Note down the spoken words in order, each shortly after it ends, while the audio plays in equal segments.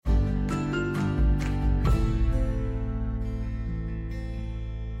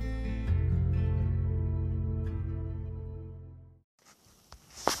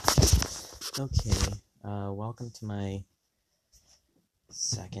Okay, welcome to my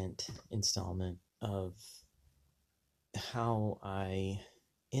second installment of how I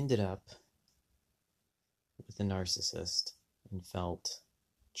ended up with a narcissist and felt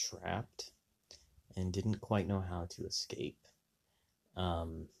trapped and didn't quite know how to escape.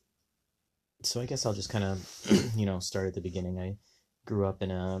 Um, so I guess I'll just kind of, start at the beginning. I grew up in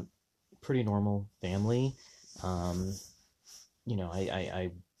a pretty normal family. Um,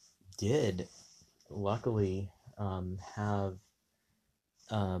 I did luckily have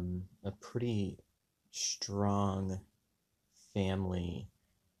a pretty strong family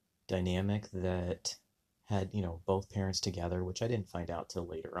dynamic that had, both parents together, which I didn't find out till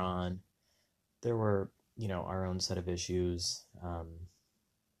later on. There were, our own set of issues.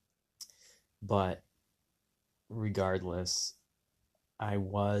 But regardless, I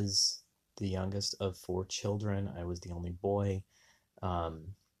was the youngest of four children. I was the only boy.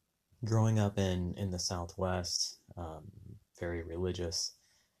 Um, Growing up in the Southwest, very religious,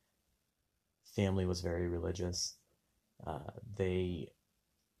 family was very religious. They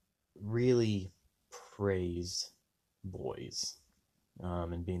really praised boys.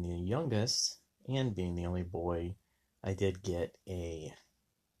 And being the youngest and being the only boy, I did get a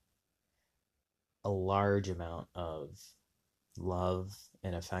large amount of love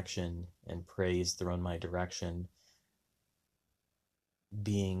and affection and praise thrown my direction.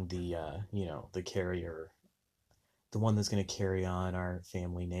 Being the carrier, the one that's going to carry on our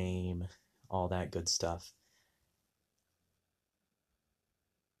family name, all that good stuff.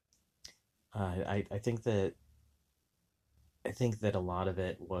 I think that a lot of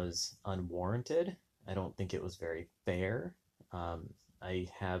it was unwarranted. I don't think it was very fair. I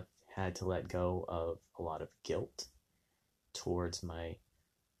have had to let go of a lot of guilt towards my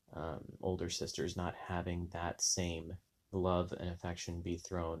older sisters not having that same love and affection be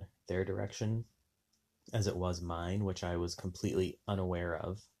thrown their direction as it was mine, which I was completely unaware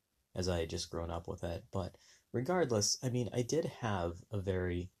of as I had just grown up with it. But regardless, I mean, I did have a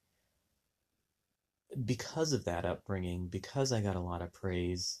very, because of that upbringing, because I got a lot of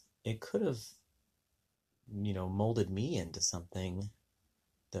praise, it could have, molded me into something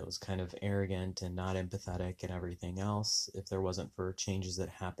that was kind of arrogant and not empathetic and everything else if there wasn't for changes that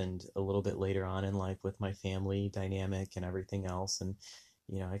happened a little bit later on in life with my family dynamic and everything else. And,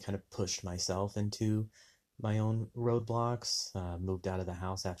 I kind of pushed myself into my own roadblocks, moved out of the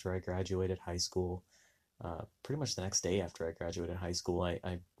house after I graduated high school. Pretty much the next day after I graduated high school,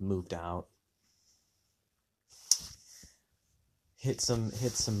 I moved out, hit some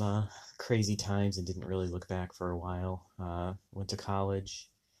crazy times and didn't really look back for a while. Went to college,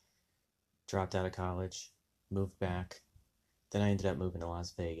 dropped out of college, moved back. Then I ended up moving to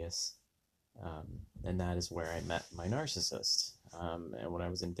Las Vegas, and that is where I met my narcissist. And when I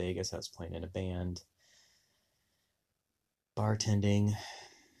was in Vegas, I was playing in a band, bartending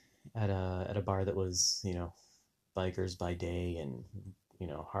at a bar that was, bikers by day and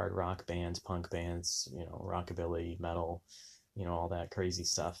hard rock bands, punk bands, rockabilly, metal, all that crazy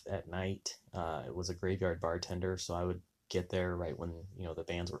stuff at night. It was a graveyard bartender, so I would get there right when the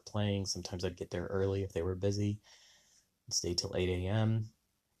bands were playing. Sometimes I'd get there early if they were busy, stay till 8 a.m.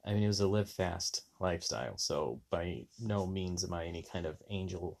 I mean, it was a live fast lifestyle, so by no means am I any kind of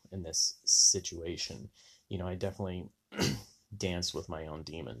angel in this situation. I definitely danced with my own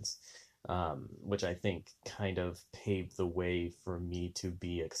demons, which I think kind of paved the way for me to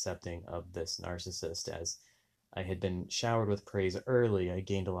be accepting of this narcissist. As I had been showered with praise early, I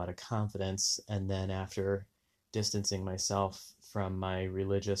gained a lot of confidence, and then after distancing myself from my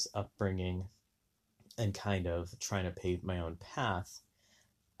religious upbringing and kind of trying to pave my own path,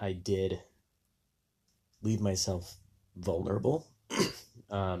 I did leave myself vulnerable,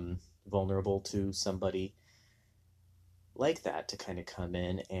 vulnerable to somebody like that to kind of come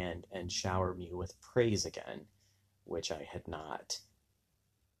in and shower me with praise again, which I had not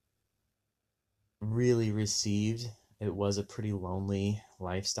really received. It was a pretty lonely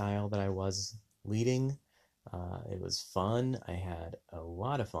lifestyle that I was leading. It was fun. I had a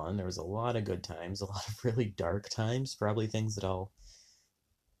lot of fun. There was a lot of good times, a lot of really dark times, probably things that I'll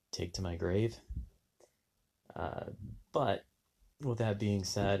take to my grave. Uh, but with that being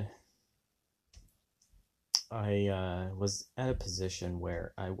said, I was at a position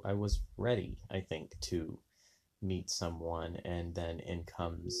where I was ready, I think, to meet someone, and then in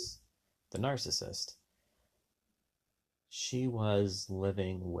comes the narcissist. She was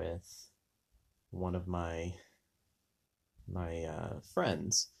living with one of my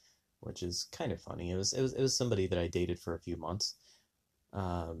friends, which is kind of funny. It was somebody that I dated for a few months,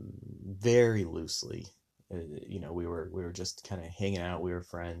 very loosely. we were just kind of hanging out. We were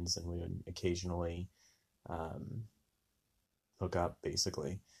friends, and we would occasionally um, hook up,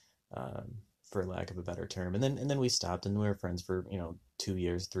 basically, um, for lack of a better term. And then we stopped, and we were friends for 2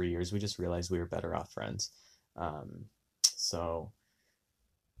 years, 3 years. We just realized we were better off friends. So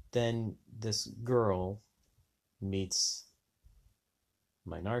then this girl meets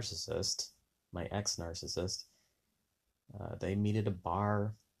my narcissist, my ex narcissist. They meet at a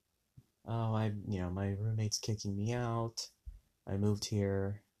bar. Oh, my roommate's kicking me out. I moved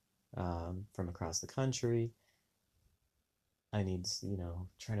here from across the country. I need,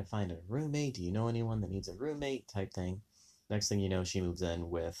 trying to find a roommate. Do you know anyone that needs a roommate? Type thing. Next thing you know, she moves in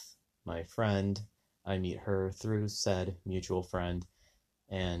with my friend. I meet her through said mutual friend,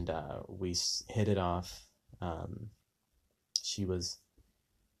 and we hit it off. She was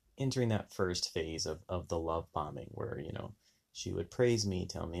entering that first phase of the love bombing where, she would praise me,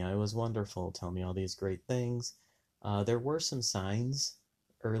 tell me I was wonderful, tell me all these great things. There were some signs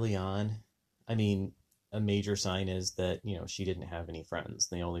early on. I mean, a major sign is that, she didn't have any friends.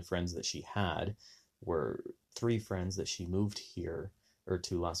 The only friends that she had were three friends that she moved here or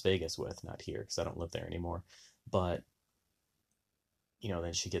to Las Vegas with, not here because I don't live there anymore. But,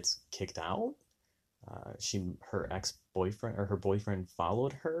 then she gets kicked out. Her ex-boyfriend or her boyfriend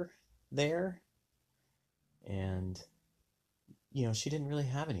followed her there, and she didn't really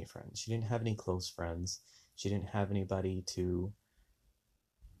have any friends. She didn't have any close friends. She didn't have anybody to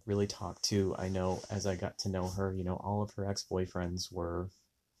really talk to. I know as I got to know her, all of her ex-boyfriends were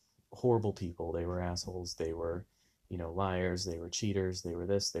horrible people. They were assholes. They were, liars. They were cheaters. They were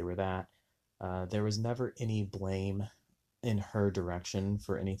this. They were that. There was never any blame in her direction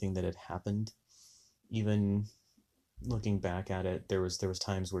for anything that had happened. Even looking back at it, there was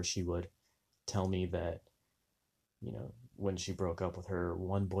times where she would tell me that, when she broke up with her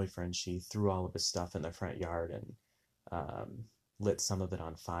one boyfriend, she threw all of his stuff in the front yard and lit some of it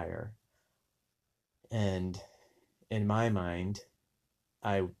on fire. And in my mind,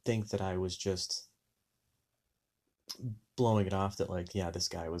 I think that I was just blowing it off that, like, yeah, this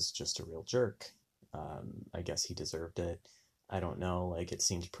guy was just a real jerk. I guess he deserved it. I don't know. Like, it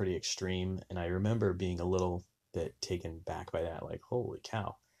seemed pretty extreme. And I remember being a little bit taken back by that. Like, holy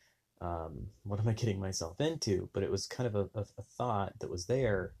cow. What am I getting myself into? But it was kind of a thought that was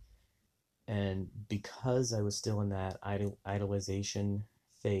there. And because I was still in that idolization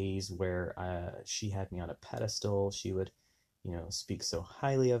phase where she had me on a pedestal, she would, speak so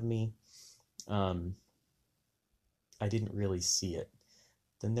highly of me. Um, I didn't really see it.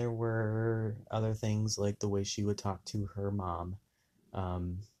 Then there were other things like the way she would talk to her mom.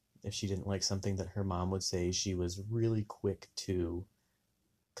 Um, if she didn't like something that her mom would say, she was really quick to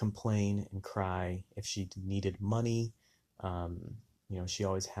complain and cry. If she needed money, she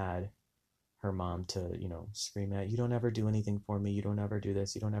always had her mom to, scream at, you don't ever do anything for me. You don't ever do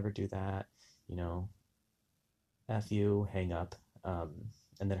this. You don't ever do that. You know, F you, hang up. And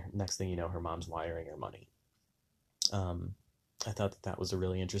then next thing you know, her mom's wiring her money. I thought that was a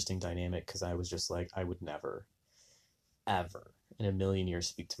really interesting dynamic because I was just like, I would never, ever in a million years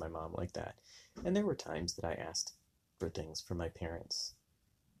speak to my mom like that. And there were times that I asked for things from my parents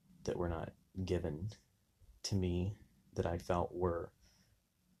that were not given to me that I felt were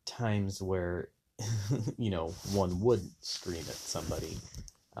times where, one would scream at somebody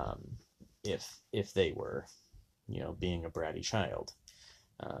um, if they were, being a bratty child.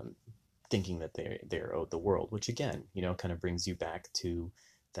 Thinking that they're owed the world, which again, kind of brings you back to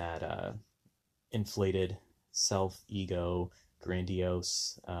that inflated self-ego,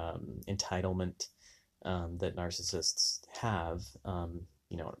 grandiose entitlement that narcissists have.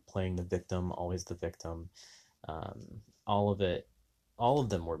 Playing the victim, always the victim. All of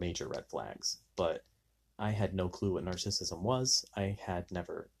them were major red flags, but I had no clue what narcissism was. I had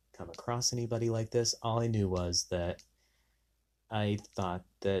never come across anybody like this. All I knew was that I thought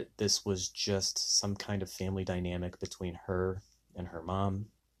that this was just some kind of family dynamic between her and her mom.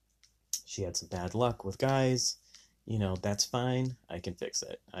 She had some bad luck with guys. That's fine. I can fix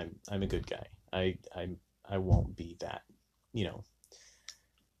it. I'm a good guy. I won't be that. You know.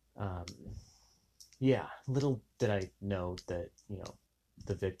 Um, yeah. Little did I know that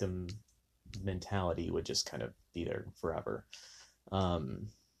the victim mentality would just kind of be there forever. Um,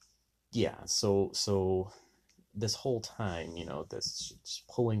 yeah. So this whole time, this just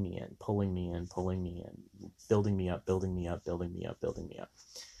pulling me in, pulling me in, pulling me in, building me up, building me up, building me up, building me up.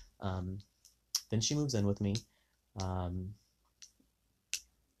 Then she moves in with me,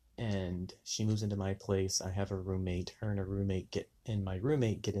 and she moves into my place. I have a roommate. Her and a roommate get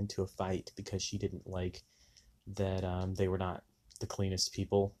into a fight because she didn't like that they were not the cleanest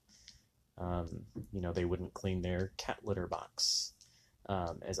people. They wouldn't clean their cat litter box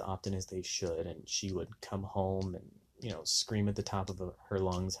as often as they should, and she would come home and scream at the top of her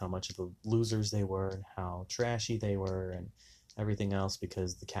lungs how much of a losers they were and how trashy they were and everything else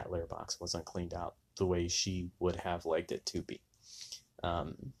because the cat litter box wasn't cleaned out the way she would have liked it to be.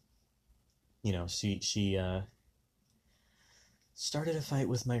 Um, she started a fight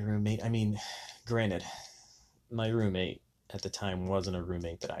with my roommate. I mean, granted, my roommate at the time wasn't a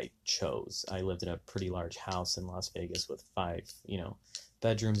roommate that I chose. I lived in a pretty large house in Las Vegas with 5,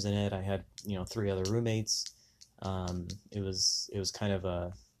 bedrooms in it. I had, 3 other roommates. It was kind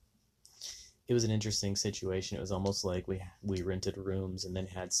of it was an interesting situation. It was almost like we rented rooms and then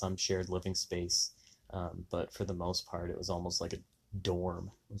had some shared living space. But for the most part, it was almost like a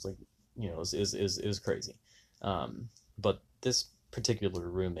dorm. It was like, it was crazy. But this particular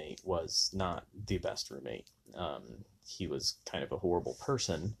roommate was not the best roommate. He was kind of a horrible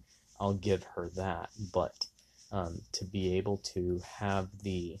person. I'll give her that. But to be able to have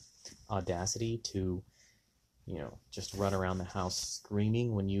the audacity to, just run around the house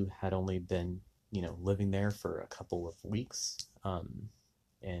screaming when you had only been, living there for a couple of weeks,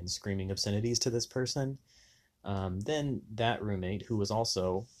 and screaming obscenities to this person, then that roommate, who was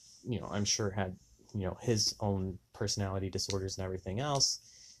also, I'm sure had, his own personality disorders and everything else,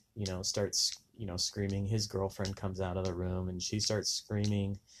 starts, screaming. His girlfriend comes out of the room and she starts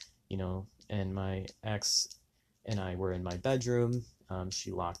screaming, and my ex and I were in my bedroom.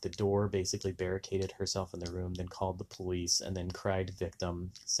 She locked the door, basically barricaded herself in the room, then called the police, and then cried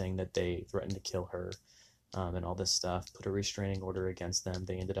victim, saying that they threatened to kill her, and all this stuff, put a restraining order against them.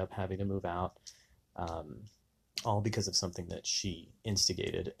 They ended up having to move out, all because of something that she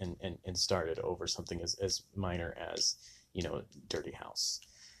instigated and started over something as minor as, dirty house.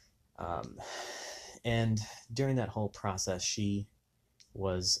 And during that whole process, she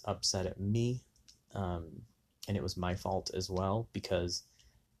was upset at me, and it was my fault as well because,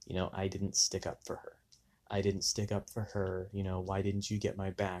 I didn't stick up for her. I didn't stick up for her. Why didn't you get my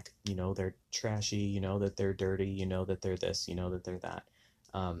back? They're trashy, that they're dirty, that they're this, that they're that.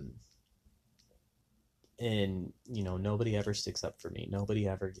 And, nobody ever sticks up for me. Nobody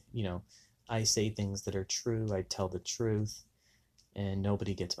ever, I say things that are true. I tell the truth, and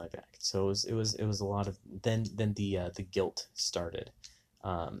nobody gets my back. So it was a lot of, then the guilt started,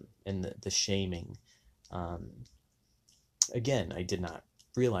 and the shaming. Again, I did not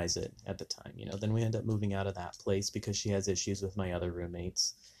realize it at the time. Then we end up moving out of that place because she has issues with my other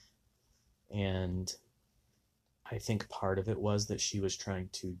roommates. And I think part of it was that she was trying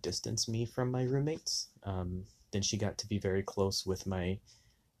to distance me from my roommates. Then she got to be very close with my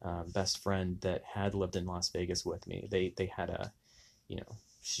best friend that had lived in Las Vegas with me. They had a,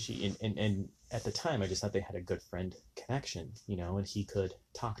 she and at the time I just thought they had a good friend connection, and he could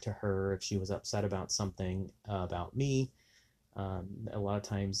talk to her if she was upset about something about me. A lot of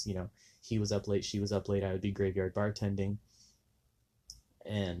times, he was up late, she was up late, I would be graveyard bartending.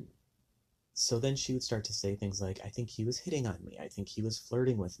 And so then she would start to say things like, I think he was hitting on me. I think he was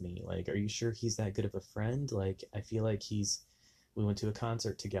flirting with me. Like, are you sure he's that good of a friend? Like, I feel like we went to a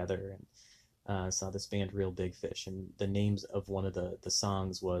concert together and saw this band Real Big Fish. And the names of one of the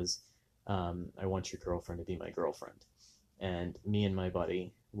songs was, I Want Your Girlfriend to Be My Girlfriend. And me and my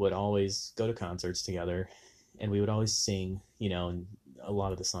buddy would always go to concerts together, and we would always sing, and a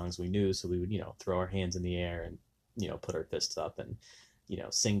lot of the songs we knew. So we would, throw our hands in the air and, put our fists up and,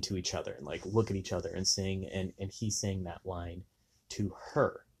 sing to each other and like look at each other and sing. And he sang that line to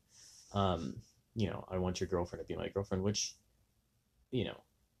her. I want your girlfriend to be my girlfriend, which,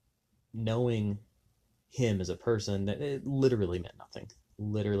 knowing him as a person, that it literally meant nothing.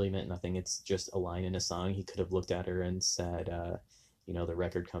 Literally meant nothing. It's just a line in a song. He could have looked at her and said, the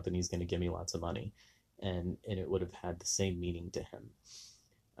record company's going to give me lots of money. And it would have had the same meaning to him.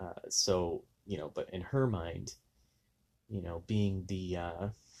 So, but in her mind, being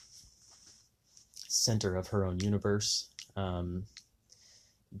the center of her own universe,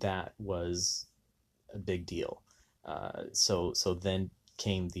 that was a big deal. So then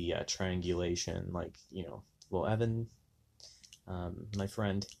came the triangulation, like, well, Evan, my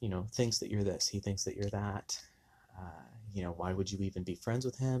friend, thinks that you're this, he thinks that you're that. Why would you even be friends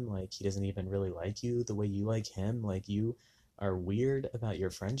with him? Like, he doesn't even really like you the way you like him. Like, you are weird about your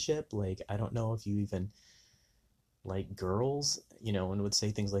friendship. Like, I don't know if you even like girls, and would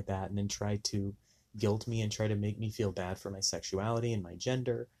say things like that, and then try to guilt me and try to make me feel bad for my sexuality and my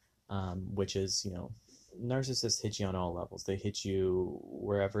gender, which is, narcissists hit you on all levels. They hit you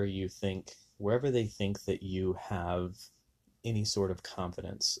wherever they think that you have any sort of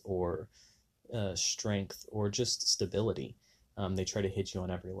confidence or strength or just stability. They try to hit you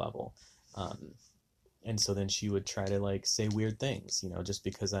on every level. Um, and so then she would try to like say weird things, just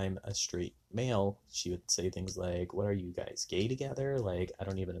because I'm a straight male. She would say things like, "What, are you guys gay together? Like, I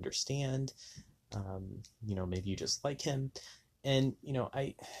don't even understand. Maybe you just like him." And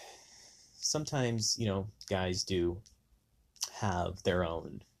I sometimes, guys do have their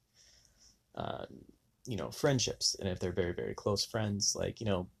own, uh, friendships, and if they're very, very close friends, like,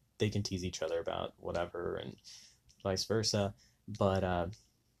 they can tease each other about whatever, and vice versa. But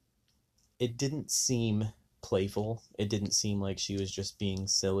it didn't seem playful. It didn't seem like she was just being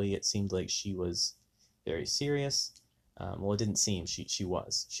silly. It seemed like she was very serious. Well, it didn't seem, she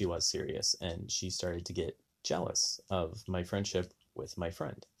was serious, and she started to get jealous of my friendship with my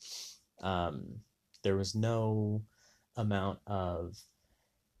friend. Um, there was no amount of,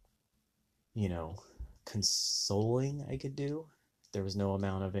 you know, consoling I could do. There was no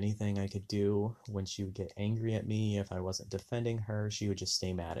amount of anything I could do. When she would get angry at me, if I wasn't defending her, she would just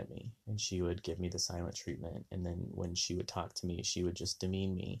stay mad at me, and she would give me the silent treatment. And then when she would talk to me, she would just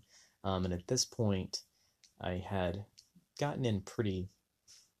demean me. And at this point, I had gotten in pretty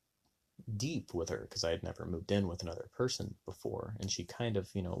deep with her because I had never moved in with another person before. And she kind of,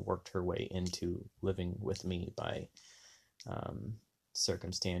 worked her way into living with me by um,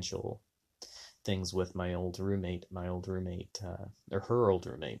 circumstantial things with my old roommate. Or her old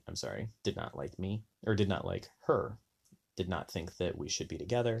roommate, I'm sorry, did not like me, or did not like her, did not think that we should be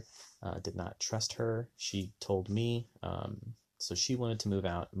together, did not trust her. She told me, so she wanted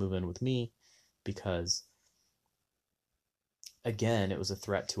to move in with me because, again, it was a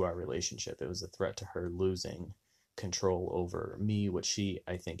threat to our relationship. It was a threat to her losing control over me, which she,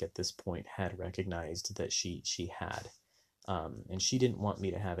 I think, at this point had recognized that she had. And she didn't want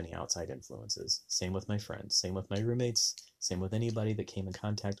me to have any outside influences. Same with my friends, same with my roommates, same with anybody that came in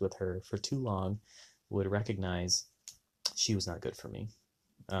contact with her for too long would recognize she was not good for me.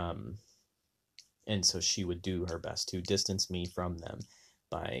 Um, and so she would do her best to distance me from them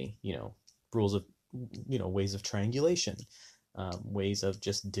by, rules of, ways of triangulation, ways of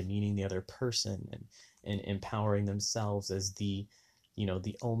just demeaning the other person, and empowering themselves as the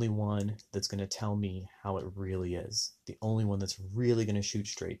only one that's going to tell me how it really is, the only one that's really going to shoot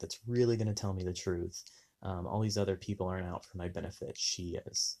straight, that's really going to tell me the truth. All these other people aren't out for my benefit. She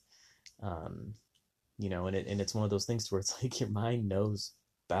is. Um, and it's one of those things where it's like your mind knows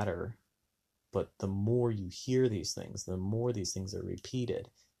better, but the more you hear these things, the more these things are repeated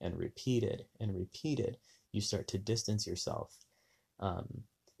and repeated and repeated, you start to distance yourself, um,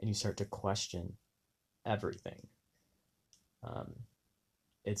 and you start to question everything. Um,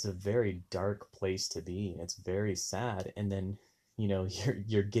 it's a very dark place to be. It's very sad. And then,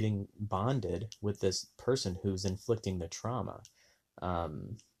 you're getting bonded with this person who's inflicting the trauma,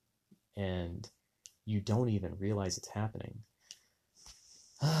 um, and you don't even realize it's happening.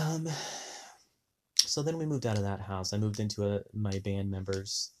 Um, so then we moved out of that house. I moved into my band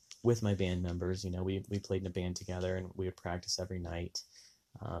members with my band members. We played in a band together, and we would practice every night.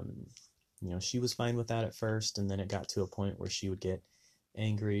 Um, she was fine with that at first, and then it got to a point where she would get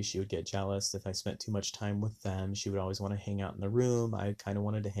angry. She would get jealous if I spent too much time with them. She would always want to hang out in the room. I kind of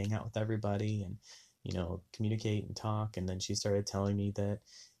wanted to hang out with everybody and, communicate and talk. And then she started telling me that,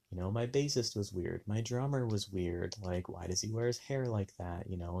 my bassist was weird. My drummer was weird. Like, why does he wear his hair like that?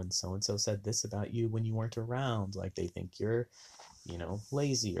 And so said this about you when you weren't around. Like, they think you're,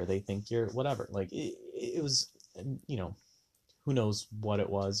 lazy, or they think you're whatever. Like, it was, who knows what it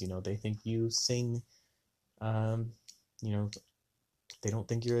was. They think you sing, um, you know, they don't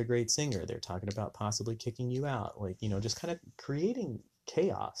think you're a great singer. They're talking about possibly kicking you out. Like, just kind of creating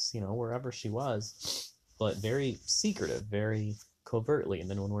chaos, wherever she was, but very secretive, very covertly. And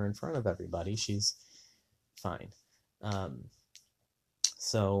then when we're in front of everybody, she's fine. Um,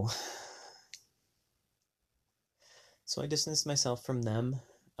 so, so I distanced myself from them.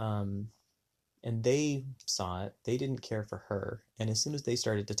 Um, and they saw it. They didn't care for her. And as soon as they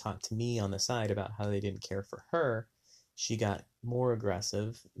started to talk to me on the side about how they didn't care for her, she got more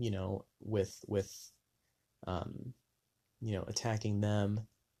aggressive, with um, attacking them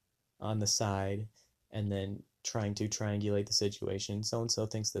on the side, and then trying to triangulate the situation. So and so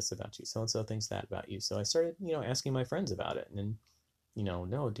thinks this about you. So and so thinks that about you. So I started, asking my friends about it, and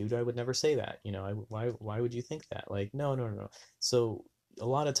no, dude, I would never say that. Why would you think that? Like, no, no, no, no. So a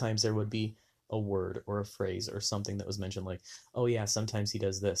lot of times there would be a word or a phrase or something that was mentioned, like, oh yeah, sometimes he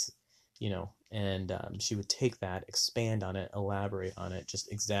does this, and she would take that, expand on it, elaborate on it,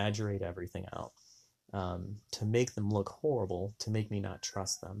 just exaggerate everything out, to make them look horrible, to make me not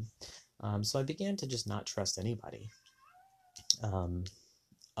trust them. So I began to just not trust anybody, um,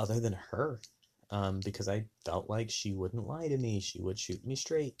 other than her. because I felt like she wouldn't lie to me. She would shoot me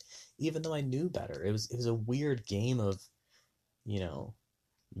straight, even though I knew better. It was a weird game of, you know,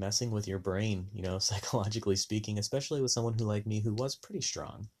 messing with your brain, psychologically speaking, especially with someone who like me who was pretty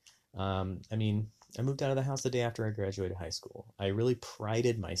strong. I mean, I moved out of the house the day after I graduated high school. I really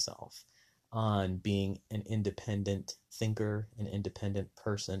prided myself on being an independent thinker, an independent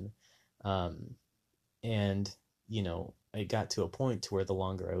person. Um, and, I got to a point to where the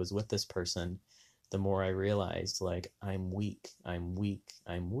longer I was with this person, the more I realized, like, I'm weak, I'm weak,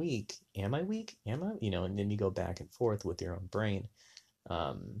 I'm weak. Am I weak? Am I? And then you go back and forth with your own brain.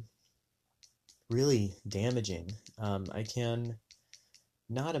 Um, Really damaging. I can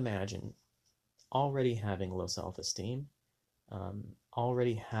not imagine already having low self esteem,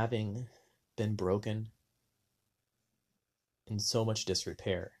 already having been broken in so much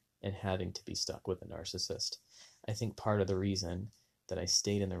disrepair and having to be stuck with a narcissist. I think part of the reason that I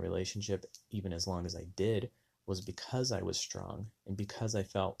stayed in the relationship even as long as I did was because I was strong and because I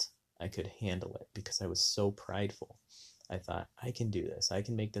felt I could handle it, because I was so prideful. I thought, I can do this. I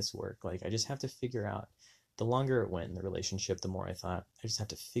can make this work. Like, I just have to figure out. The longer it went in the relationship, the more I thought, I just have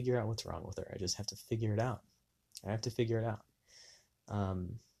to figure out what's wrong with her. I just have to figure it out. I have to figure it out.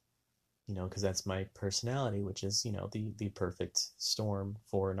 Um, because that's my personality, which is, the perfect storm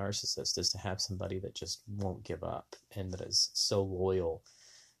for a narcissist is to have somebody that just won't give up and that is so loyal,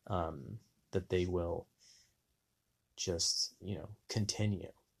 um, that they will just,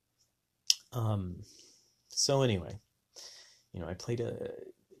 continue. Um, so anyway, I played a.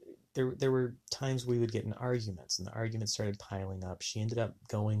 There were times we would get in arguments, and the arguments started piling up. She ended up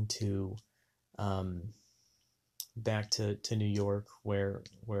going to, um, back to New York, where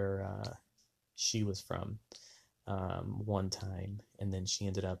she was from, one time, and then she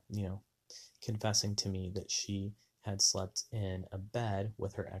ended up, confessing to me that she had slept in a bed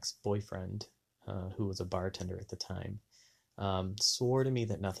with her ex-boyfriend, who was a bartender at the time. Swore to me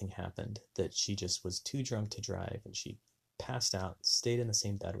that nothing happened, that she just was too drunk to drive, and she passed out, stayed in the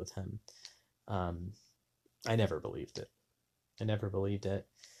same bed with him. Um, I never believed it. I never believed it.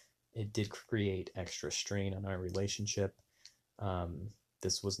 It did create extra strain on our relationship. Um,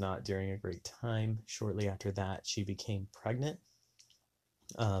 this was not during a great time. Shortly after that, she became pregnant,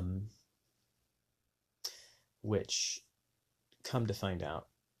 um, which, come to find out,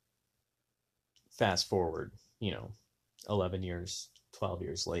 fast forward, 11 years, 12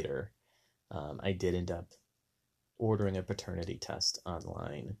 years later, I did end up ordering a paternity test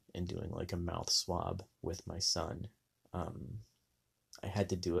online and doing like a mouth swab with my son. Um, I had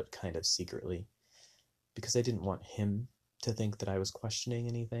to do it kind of secretly because I didn't want him to think that I was questioning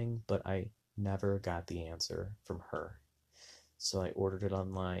anything, but I never got the answer from her. So I ordered it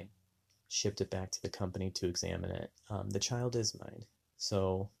online, shipped it back to the company to examine it. The child is mine,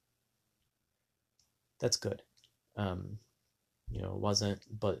 so that's good. Um, it wasn't,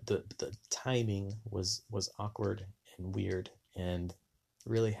 but the timing was awkward and weird and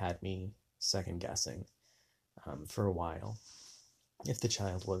really had me second guessing, for a while, if the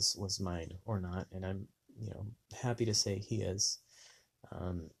child was mine or not. And I'm, happy to say he is.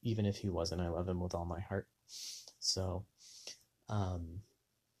 Even if he wasn't, I love him with all my heart. So, um,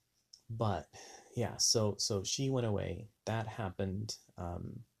 but yeah, so she went away. That happened.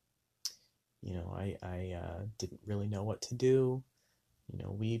 I didn't really know what to do.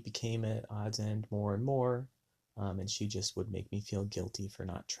 We became at odds end more and more, and she just would make me feel guilty for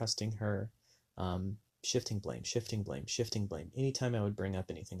not trusting her. Shifting blame, shifting blame, shifting blame. Anytime I would bring up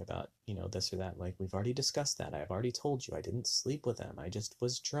anything about, this or that, like, we've already discussed that. I've already told you I didn't sleep with him. I just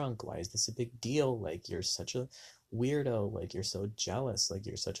was drunk. Why is this a big deal? Like, you're such a weirdo. Like, you're so jealous. Like,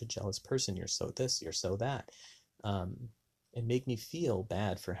 you're such a jealous person. You're so this, you're so that. Um, and make me feel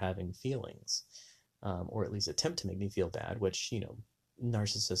bad for having feelings, or at least attempt to make me feel bad, which,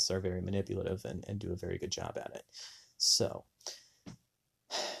 narcissists are very manipulative and do a very good job at it. So,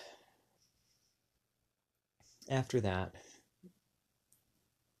 after that,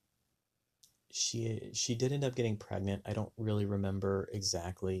 she did end up getting pregnant. I don't really remember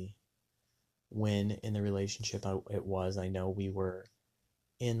exactly when in the relationship it was. I know we were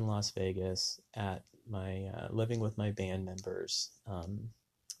in Las Vegas at my living with my band members.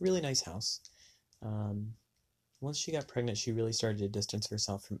 Really nice house. Once she got pregnant, she really started to distance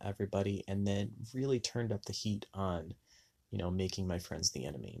herself from everybody, and then really turned up the heat on, making my friends the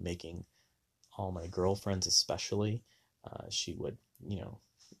enemy, making all my girlfriends especially. She would,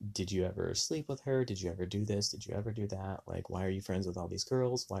 did you ever sleep with her? Did you ever do this? Did you ever do that? Like, why are you friends with all these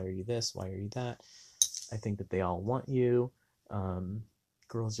girls? Why are you this? Why are you that? I think that they all want you.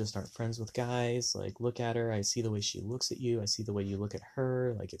 Girls just aren't friends with guys. Like, look at her. I see the way she looks at you. I see the way you look at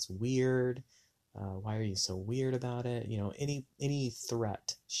her. Like, it's weird. Why are you so weird about it? You know, any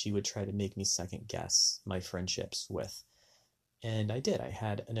threat she would try to make me second guess my friendships with. And I did. I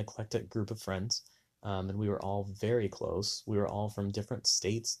had an eclectic group of friends, and we were all very close. We were all from different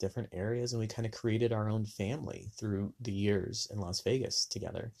states, different areas, and we kind of created our own family through the years in Las Vegas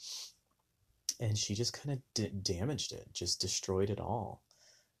together. And she just kind of damaged it, just destroyed it all.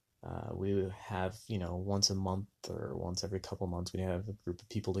 We would have, you know, once a month or once every couple months, we'd have a group of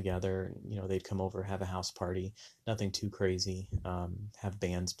people together, and, you know, they'd come over, have a house party, nothing too crazy, have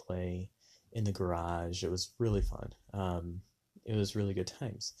bands play in the garage. It was really fun. It was really good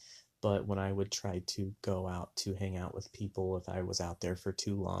times. But when I would try to go out to hang out with people, if I was out there for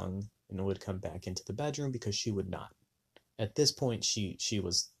too long, and would come back into the bedroom because she would not. At this point, she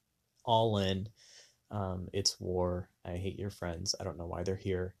was all in. It's war. I hate your friends. I don't know why they're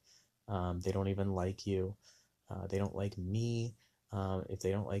here. They don't even like you. They don't like me. If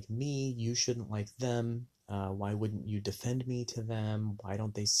they don't like me, you shouldn't like them. Why wouldn't you defend me to them? Why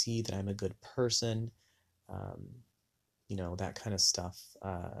don't they see that I'm a good person? Um, you know, that kind of stuff.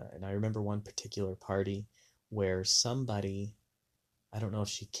 And I remember one particular party where somebody, I don't know if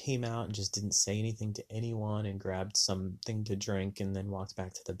she came out and just didn't say anything to anyone and grabbed something to drink and then walked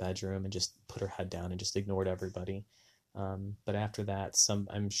back to the bedroom and just put her head down and just ignored everybody. But after that,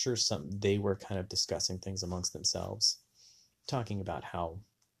 I'm sure they were kind of discussing things amongst themselves, talking about how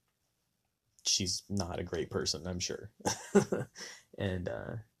she's not a great person, I'm sure. And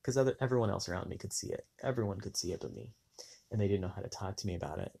because everyone else around me could see it. Everyone could see it but me. And they didn't know how to talk to me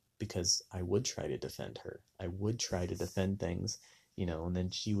about it because I would try to defend her. I would try to defend things, you know, and then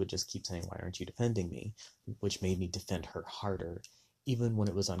she would just keep saying, "Why aren't you defending me?" Which made me defend her harder, even when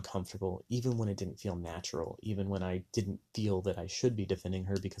it was uncomfortable, even when it didn't feel natural, even when I didn't feel that I should be defending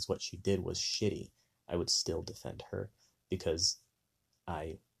her because what she did was shitty. I would still defend her because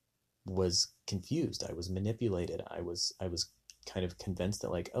I was confused. I was manipulated. I was kind of convinced that,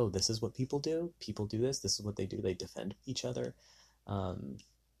 like, oh, this is what people do. People do this. This is what they do. They defend each other. Um,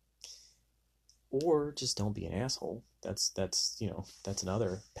 or just don't be an asshole. That's you know, that's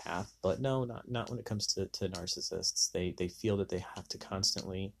another path. But no, not when it comes to narcissists. They feel that they have to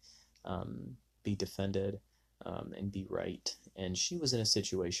constantly be defended, and be right. And she was in a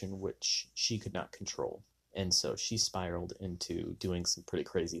situation which she could not control, and so she spiraled into doing some pretty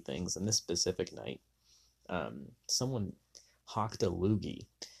crazy things. And this specific night, someone hawked a loogie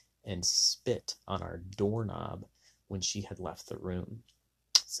and spit on our doorknob when she had left the room.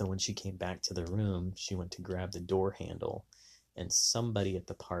 So when she came back to the room, she went to grab the door handle, and somebody at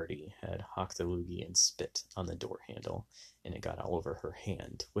the party had hawked a loogie and spit on the door handle, and it got all over her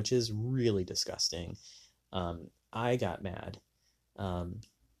hand, which is really disgusting. I got mad, um,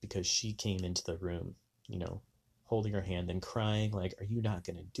 because she came into the room, you know, holding her hand and crying, like, "Are you not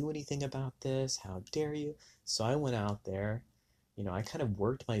going to do anything about this? How dare you?" So I went out there, you know, I kind of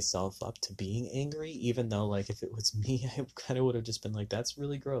worked myself up to being angry, even though, like, if it was me, I kind of would have just been like, "That's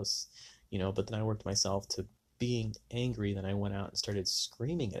really gross," you know, but then I worked myself to being angry. Then I went out and started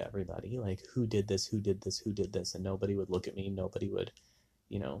screaming at everybody, like, "Who did this? Who did this? Who did this?" And nobody would look at me. Nobody would,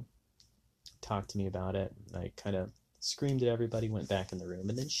 you know, talk to me about it. I kind of screamed at everybody, went back in the room,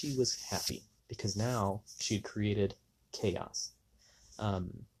 and then she was happy because now she'd created chaos.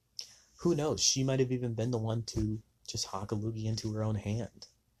 Um, who knows? She might have even been the one to just hawk a loogie into her own hand.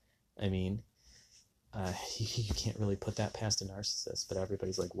 I mean, you can't really put that past a narcissist, but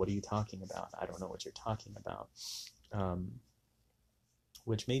everybody's like, "What are you talking about? I don't know what you're talking about." Um,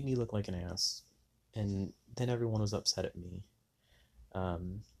 which made me look like an ass. And then everyone was upset at me.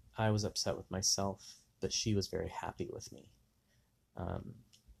 Um, I was upset with myself, but she was very happy with me. Um,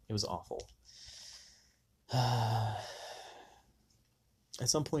 it was awful. At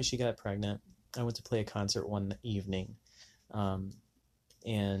some point, she got pregnant. I went to play a concert one evening, um,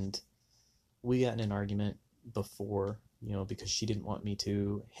 and we got in an argument before, you know, because she didn't want me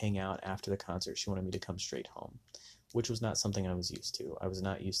to hang out after the concert. She wanted me to come straight home, which was not something I was used to. I was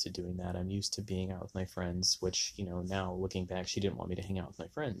not used to doing that. I'm used to being out with my friends, which, you know, now looking back, she didn't want me to hang out with my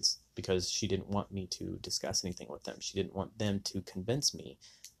friends because she didn't want me to discuss anything with them. She didn't want them to convince me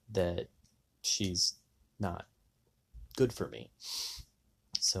that she's not good for me.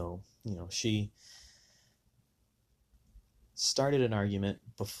 So, you know, she started an argument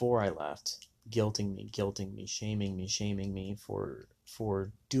before I left, guilting me, shaming me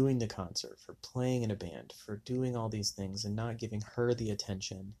for doing the concert, for playing in a band, for doing all these things and not giving her the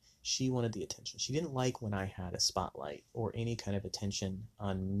attention. She wanted the attention. She didn't like when I had a spotlight or any kind of attention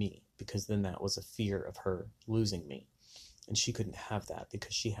on me because then that was a fear of her losing me. And she couldn't have that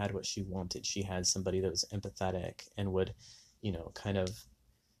because she had what she wanted. She had somebody that was empathetic and would, you know, kind of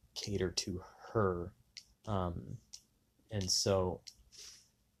cater to her. Um, and so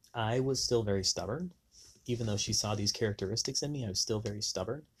I was still very stubborn. Even though she saw these characteristics in me, I was still very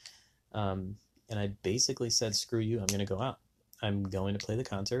stubborn. Um, and I basically said, screw you, I'm going to go out. I'm going to play the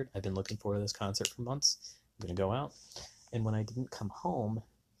concert. I've been looking forward to this concert for months. I'm going to go out. And when I didn't come home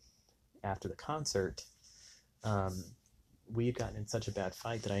after the concert, um, we had gotten in such a bad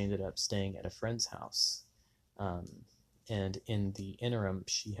fight that I ended up staying at a friend's house. Um, and in the interim,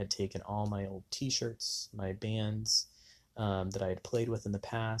 she had taken all my old t-shirts, my bands that I had played with in the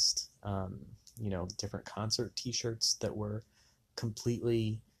past, different concert t-shirts that were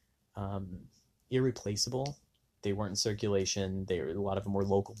completely um, irreplaceable. They weren't in circulation. A lot of them were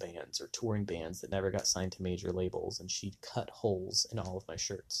local bands or touring bands that never got signed to major labels, and she'd cut holes in all of my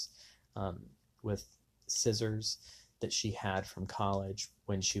shirts with scissors that she had from college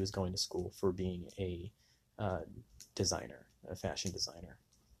when she was going to school for being a designer, a fashion designer.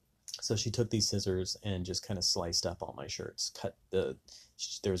 So she took these scissors and just kind of sliced up all my shirts. There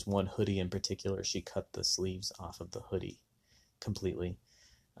was one hoodie in particular. She cut the sleeves off of the hoodie completely,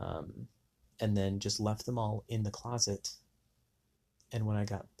 and then just left them all in the closet. And when I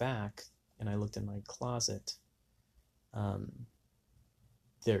got back and I looked in my closet,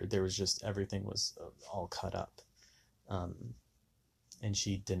 there was just everything was all cut up, and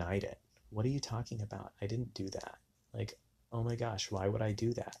she denied it. What are you talking about? I didn't do that. Like, oh my gosh, why would I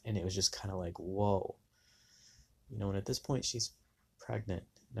do that? And it was just kind of like, whoa. And at this point she's pregnant.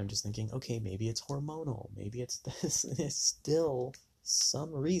 And I'm just thinking, okay, maybe it's hormonal. Maybe it's this. And it's still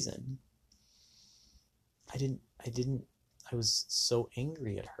some reason. I was so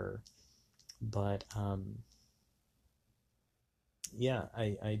angry at her. But, yeah,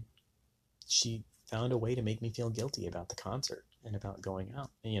 she found a way to make me feel guilty about the concert and about going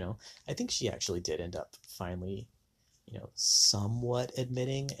out. I think she actually did end up finally somewhat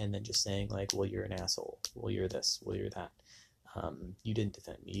admitting and then just saying like, well, you're an asshole. Well, you're this. Well, you're that. You didn't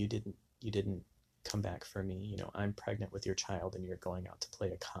defend me. You didn't come back for me. I'm pregnant with your child and you're going out to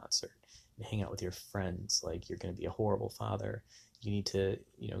play a concert and hang out with your friends. Like, you're going to be a horrible father. You need to,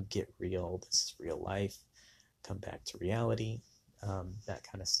 get real. This is real life. Come back to reality. That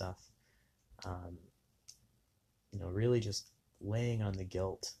kind of stuff. Really just laying on the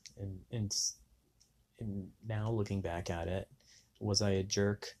guilt and now looking back at it, was I a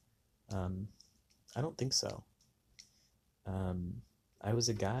jerk? I don't think so. I was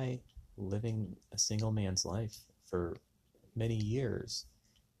a guy living a single man's life for many years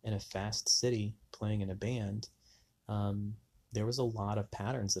in a fast city playing in a band. There was a lot of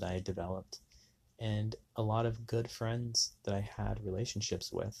patterns that I had developed and a lot of good friends that I had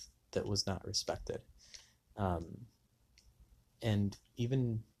relationships with that was not respected. And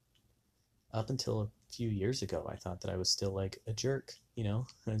even up until a few years ago, I thought that I was still like a jerk, I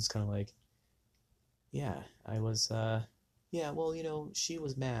was kind of like, yeah, I was, yeah, well, she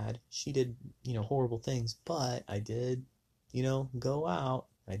was mad. She did, horrible things, but I did, go out.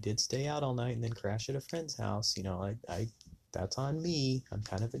 I did stay out all night and then crash at a friend's house. That's on me. I'm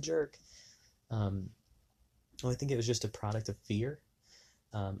kind of a jerk. Well, I think it was just a product of fear.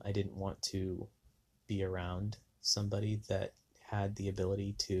 I didn't want to be around somebody that had the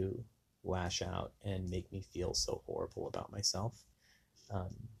ability to lash out and make me feel so horrible about myself.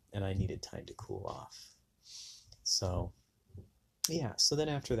 And I needed time to cool off. So, yeah, so then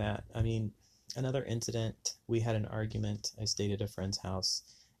after that, another incident, we had an argument. I stayed at a friend's house.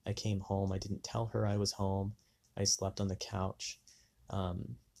 I came home. I didn't tell her I was home. I slept on the couch.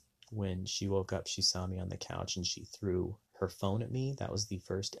 When she woke up, she saw me on the couch and she threw her phone at me. That was the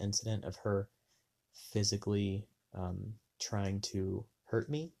first incident of her physically trying to hurt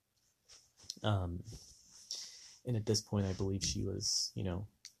me. And at this point, I believe she was,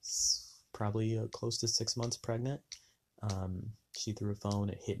 probably close to 6 months pregnant. She threw a phone.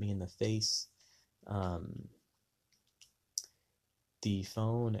 It hit me in the face. The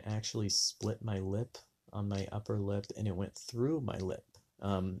phone actually split my lip on my upper lip, and it went through my lip.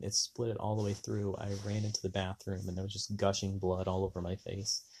 It split it all the way through. I ran into the bathroom, and there was just gushing blood all over my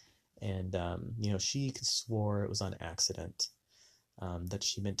face. And, she swore it was on accident, that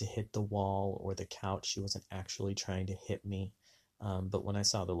she meant to hit the wall or the couch. She wasn't actually trying to hit me. But when I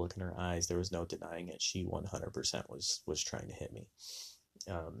saw the look in her eyes, there was no denying it. She 100% was trying to hit me.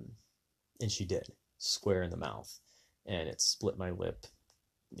 And she did, square in the mouth, and it split my lip.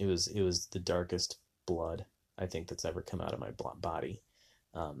 It was the darkest blood I think that's ever come out of my body.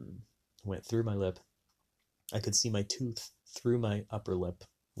 Went through my lip. I could see my tooth through my upper lip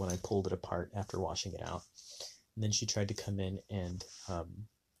when I pulled it apart after washing it out. And then she tried to come in and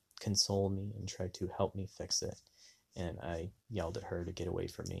console me and try to help me fix it. And I yelled at her to get away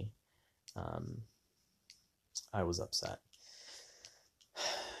from me. Um, I was upset.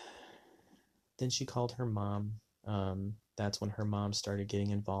 Then she called her mom. That's when her mom started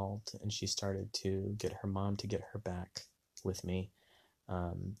getting involved, and she started to get her mom to get her back with me.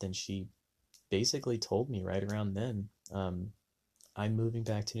 Then she basically told me right around then, I'm moving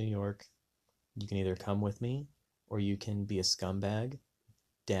back to New York. You can either come with me or you can be a scumbag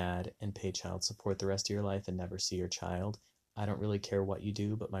dad and pay child support the rest of your life and never see your child. I don't really care what you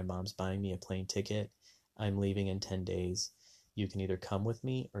do, but my mom's buying me a plane ticket. I'm leaving in 10 days. You can either come with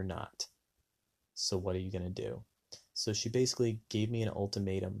me or not. So what are you going to do? So she basically gave me an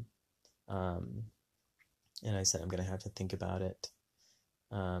ultimatum. Um, and I said, I'm going to have to think about it.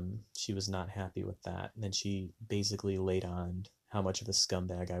 She was not happy with that. And then she basically laid on how much of a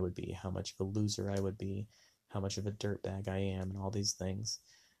scumbag I would be, how much of a loser I would be, how much of a dirtbag I am, and all these things.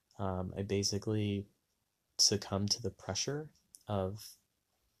 I basically succumbed to the pressure of,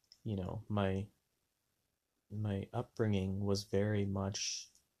 my upbringing was very much,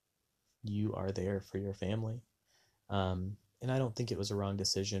 you are there for your family. And I don't think it was a wrong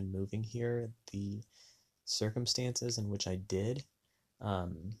decision moving here. The circumstances in which I did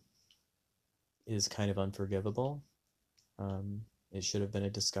um, is kind of unforgivable. It should have been a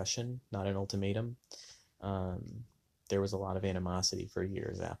discussion, not an ultimatum. Um, there was a lot of animosity for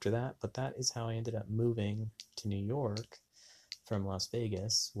years after that, but that is how I ended up moving to New York from Las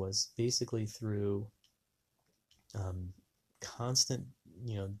Vegas, was basically through um, constant,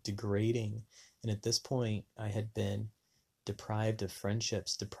 degrading. And at this point, I had been deprived of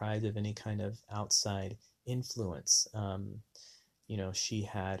friendships, deprived of any kind of outside influence. She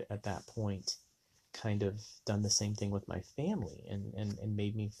had at that point kind of done the same thing with my family, and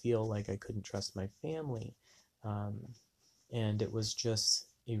made me feel like I couldn't trust my family. Um, and it was just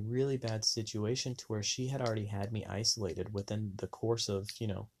a really bad situation to where she had already had me isolated within the course of,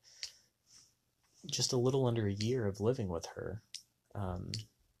 just a little under a year of living with her. Um,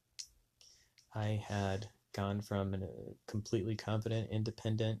 I had gone from a completely confident,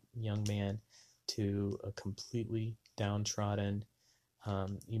 independent young man to a completely downtrodden,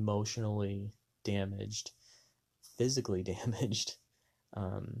 emotionally damaged, physically damaged,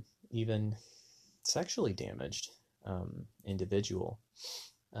 even sexually damaged individual,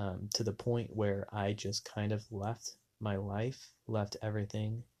 to the point where I just kind of left my life, left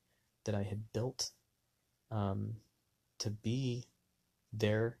everything that I had built, um, to be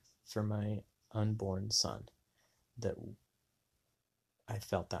there for my unborn son. That I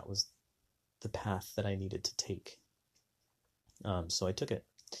felt that was the path that I needed to take. So I took it.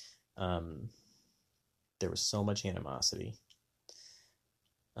 Um, there was so much animosity.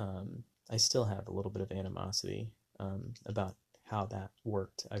 I still have a little bit of animosity about how that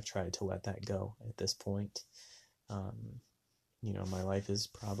worked. I've tried to let that go at this point. My life is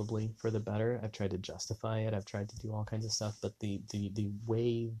probably for the better. I've tried to justify it. I've tried to do all kinds of stuff, but the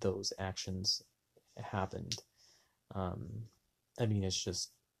way those actions happened, it's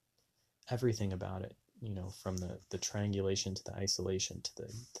just everything about it. From the triangulation to the isolation to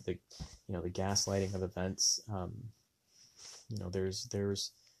the gaslighting of events.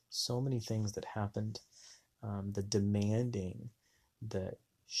 There's so many things that happened. The demanding that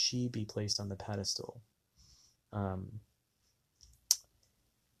she be placed on the pedestal.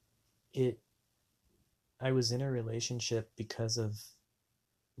 I was in a relationship because of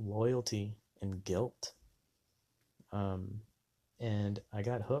loyalty and guilt. And I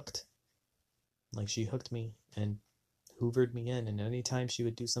got hooked. Like, she hooked me and hoovered me in. And anytime she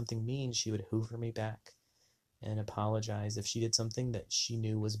would do something mean, she would hoover me back and apologize. If she did something that she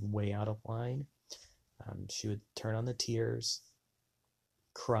knew was way out of line, she would turn on the tears,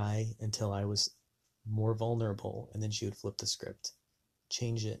 cry until I was more vulnerable, and then she would flip the script,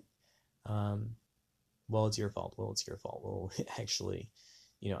 change it. Well, it's your fault. Well, it's your fault. Well, actually,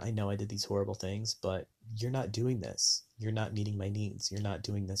 I know I did these horrible things, but you're not doing this. You're not meeting my needs. You're not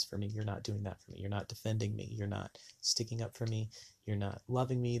doing this for me. You're not doing that for me. You're not defending me. You're not sticking up for me. You're not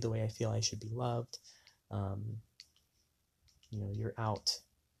loving me the way I feel I should be loved. You're out,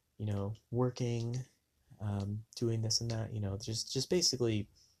 working, doing this and that, just basically,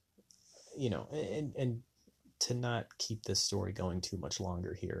 and to not keep this story going too much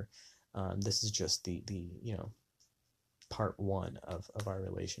longer here. This is just the part one of our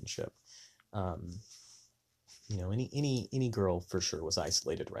relationship. Any girl for sure was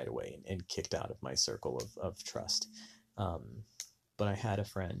isolated right away and kicked out of my circle of trust. But I had a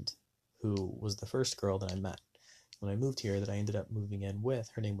friend who was the first girl that I met when I moved here, that I ended up moving in with.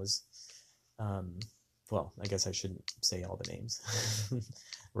 Her name was, well, I guess I shouldn't say all the names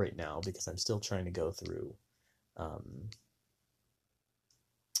right now, because I'm still trying to go through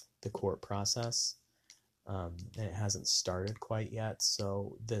the court process. And it hasn't started quite yet,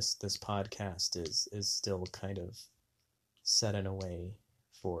 so this podcast is still kind of set in a way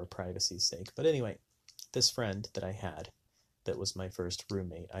for privacy's sake. But anyway, this friend that I had that was my first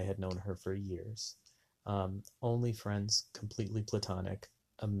roommate, I had known her for years. Only friends, completely platonic,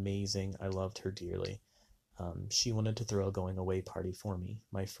 amazing. I loved her dearly. She wanted to throw a going away party for me.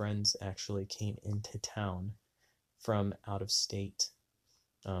 My friends actually came into town from out of state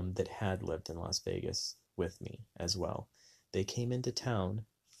that had lived in Las Vegas with me as well. They came into town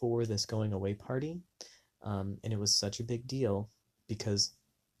for this going away party, and it was such a big deal because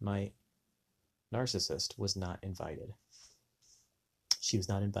my narcissist was not invited. She was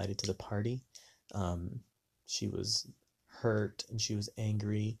not invited to the party. She was hurt and she was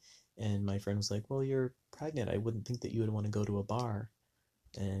angry. And my friend was like, well, you're pregnant. I wouldn't think that you would want to go to a bar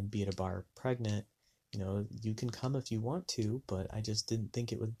and be at a bar pregnant. You know, you can come if you want to, but I just didn't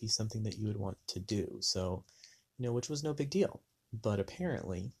think it would be something that you would want to do. So, you know, which was no big deal. But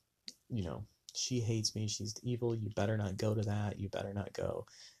apparently, you know, she hates me. She's evil. You better not go to that. You better not go.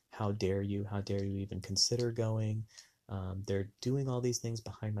 How dare you? How dare you even consider going? They're doing all these things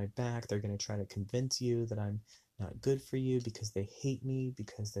behind my back. They're going to try to convince you that I'm not good for you because they hate me,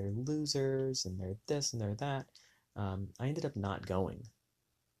 because they're losers, and they're this and they're that. I ended up not going.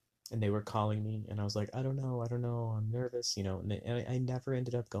 And they were calling me, and I was like, I don't know, I'm nervous, you know, and I never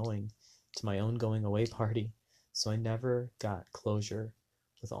ended up going to my own going away party. So I never got closure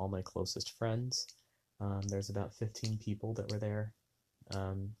with all my closest friends. There's about 15 people that were there.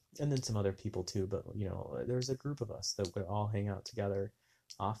 And then some other people too, but you know, there's a group of us that would all hang out together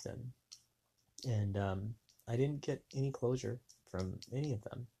often. And I didn't get any closure from any of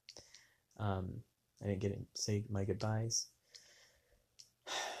them. I didn't get to say my goodbyes.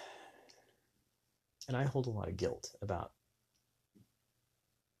 And I hold a lot of guilt about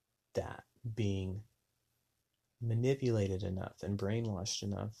that, being manipulated enough and brainwashed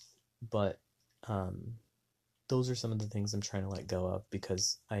enough. But those are some of the things I'm trying to let go of,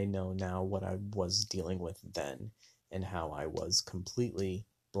 because I know now what I was dealing with then and how I was completely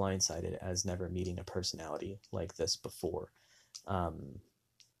blindsided as never meeting a personality like this before.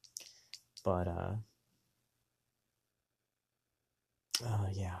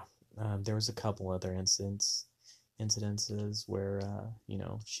 Yeah, there was a couple other incidences where you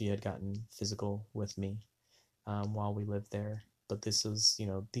know, she had gotten physical with me while we lived there. But this was, you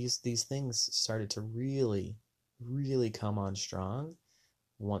know, these things started to really come on strong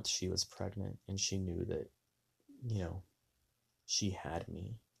once she was pregnant and she knew that, you know, she had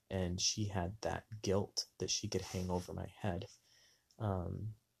me, and she had that guilt that she could hang over my head,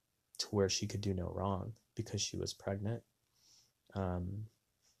 to where she could do no wrong because she was pregnant, and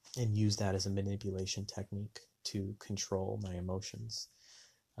use that as a manipulation technique to control my emotions.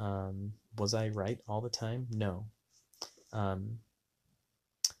 Was I right all the time? No. I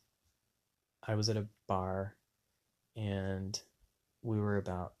was at a bar, and we were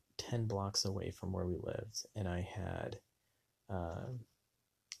about 10 blocks away from where we lived, and I had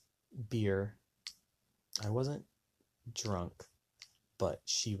beer. I wasn't drunk, but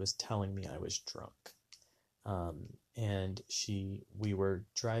she was telling me I was drunk. And we were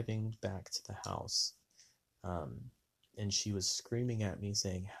driving back to the house, and she was screaming at me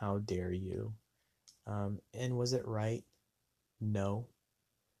saying, how dare you? And was it right? No.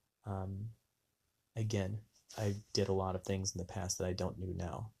 Again, I did a lot of things in the past that I don't do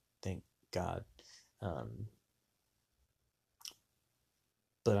now, thank God.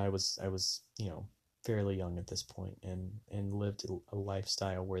 But I was, you know, fairly young at this point, and lived a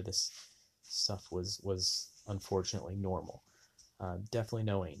lifestyle where this stuff was unfortunately normal. Definitely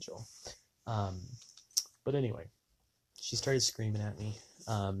no angel. But anyway, she started screaming at me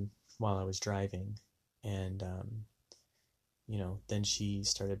while I was driving, and you know, then she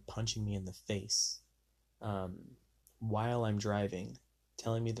started punching me in the face while I'm driving,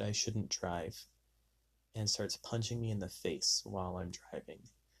 telling me that I shouldn't drive, and starts punching me in the face while I'm driving.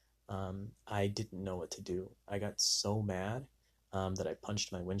 I didn't know what to do. I got so mad that I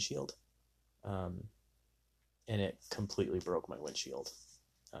punched my windshield, and it completely broke my windshield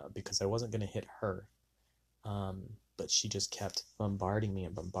because I wasn't going to hit her, but she just kept bombarding me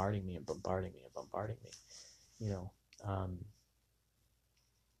and bombarding me and bombarding me and bombarding me. You know,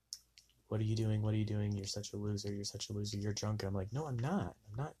 what are you doing? What are you doing? You're such a loser. You're such a loser. You're drunk. And I'm like, no, I'm not.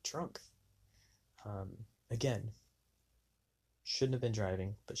 I'm not drunk. Again, shouldn't have been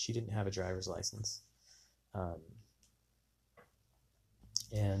driving, but she didn't have a driver's license.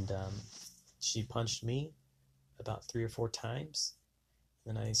 And she punched me about 3 or 4 times.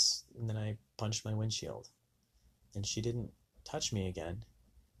 And then I punched my windshield. And she didn't touch me again.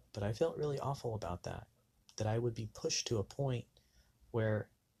 But I felt really awful about that I would be pushed to a point where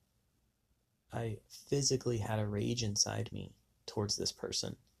I physically had a rage inside me towards this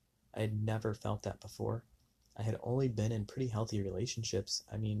person. I had never felt that before. I had only been in pretty healthy relationships.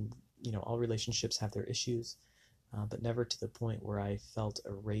 I mean, all relationships have their issues, but never to the point where I felt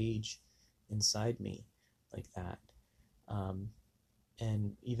a rage inside me like that. Um,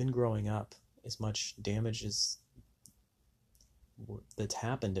 and even growing up, as much damage as that's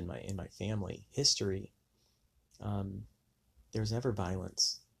happened in my family history, um, there was never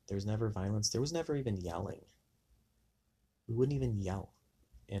violence. There was never violence. There was never even yelling. We wouldn't even yell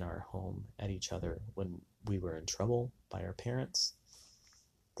in our home at each other when we were in trouble by our parents.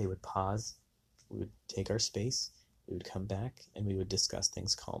 They would pause. We would take our space. We would come back and we would discuss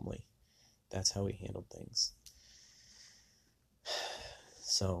things calmly. That's how we handled things.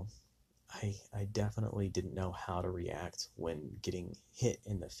 So I definitely didn't know how to react when getting hit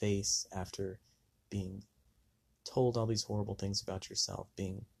in the face after being told all these horrible things about yourself,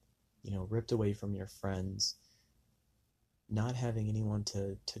 being, ripped away from your friends, not having anyone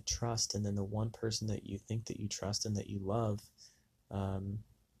to trust, and then the one person that you think that you trust and that you love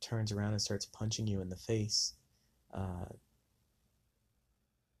turns around and starts punching you in the face. I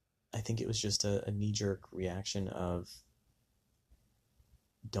think it was just a knee-jerk reaction of,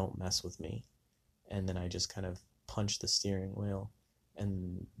 don't mess with me. And then I just kind of punched the steering wheel,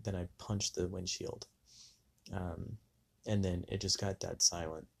 and then I punched the windshield. And then it just got dead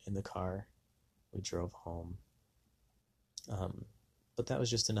silent in the car. We drove home. But that was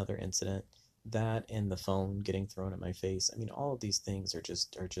just another incident. That and the phone getting thrown at my face. I mean, all of these things are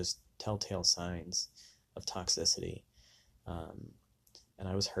just telltale signs of toxicity. And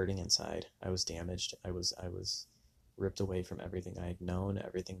I was hurting inside. I was damaged. I was ripped away from everything I had known,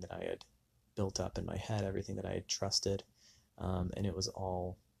 everything that I had built up in my head, everything that I had trusted. And it was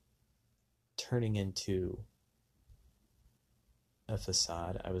all turning into a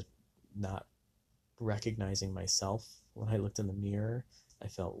facade. I was not recognizing myself. When I looked in the mirror, I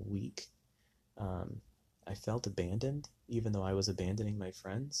felt weak. I felt abandoned, even though I was abandoning my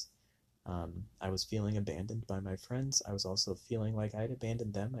friends. I was feeling abandoned by my friends. I was also feeling like I'd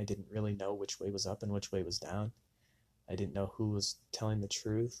abandoned them. I didn't really know which way was up and which way was down. I didn't know who was telling the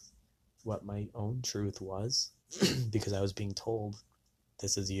truth, what my own truth was, because I was being told,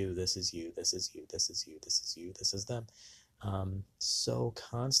 this is you, this is you, this is you, this is you, this is you, this is them, so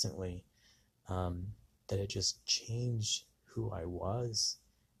constantly, that it just changed who I was,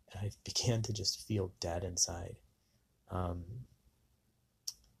 and I began to just feel dead inside.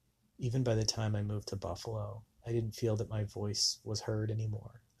 Even by the time I moved to Buffalo, I didn't feel that my voice was heard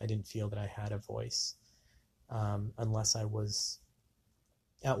anymore. I didn't feel that I had a voice, unless I was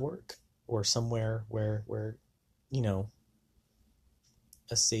at work or somewhere where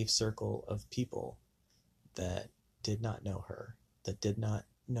a safe circle of people that did not know her, that did not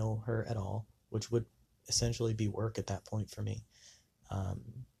know her at all, which would essentially be work at that point for me,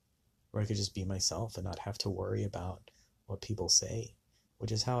 where I could just be myself and not have to worry about what people say,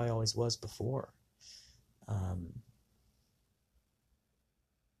 which is how I always was before.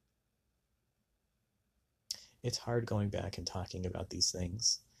 It's hard going back and talking about these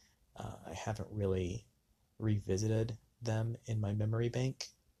things. I haven't really revisited them in my memory bank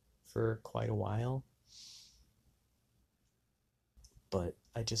for quite a while, but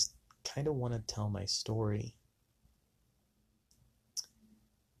I just kind of want to tell my story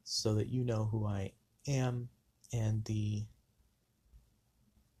so that you know who I am and the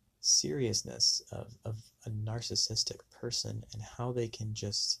seriousness of a narcissistic person and how they can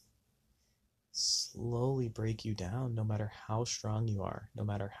just slowly break you down, no matter how strong you are, no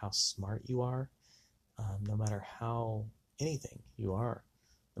matter how smart you are, no matter how anything you are,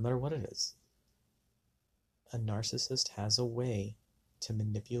 no matter what it is. A narcissist has a way to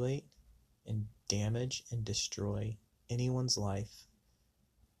manipulate and damage and destroy anyone's life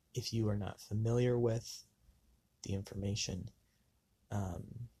if you are not familiar with the information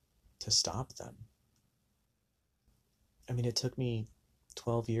to stop them. I mean, it took me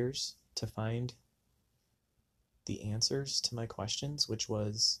 12 years to find the answers to my questions, which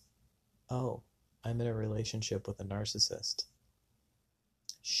was, oh, I'm in a relationship with a narcissist.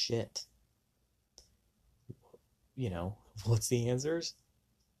 Shit. What's the answers?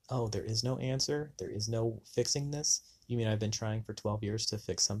 Oh, there is no answer. There is no fixing this. You mean I've been trying for 12 years to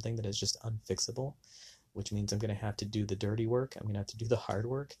fix something that is just unfixable, which means I'm going to have to do the dirty work. I'm going to have to do the hard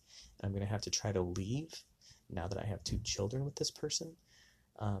work. And I'm going to have to try to leave now that I have 2 children with this person.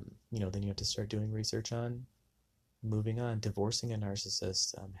 Then you have to start doing research on moving on, divorcing a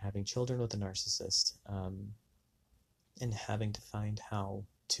narcissist, having children with a narcissist, and having to find how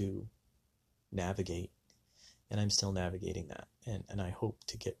to navigate, and I'm still navigating that. And I hope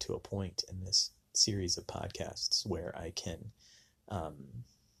to get to a point in this series of podcasts where I can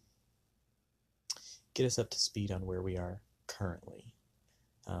get us up to speed on where we are currently.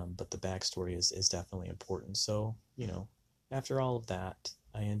 But the backstory is definitely important. So, after all of that,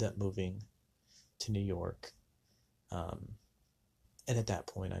 I end up moving to New York. And at that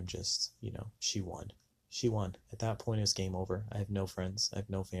point, I'm just, she won. She won. At that point, it's game over. I have no friends. I have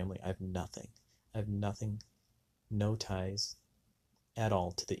no family. I have nothing. I have nothing, no ties at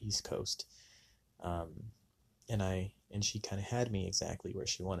all to the East Coast. And she kind of had me exactly where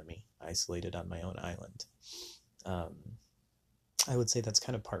she wanted me, isolated on my own island. I would say that's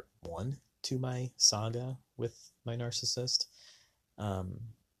kind of part one to my saga with my narcissist.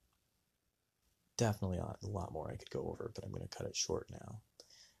 Definitely a lot more I could go over, but I'm going to cut it short now.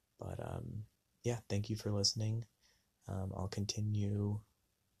 But yeah, thank you for listening. I'll continue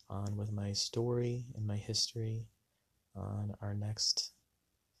on with my story and my history on our next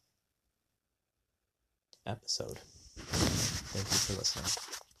episode. Thank you for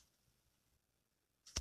listening.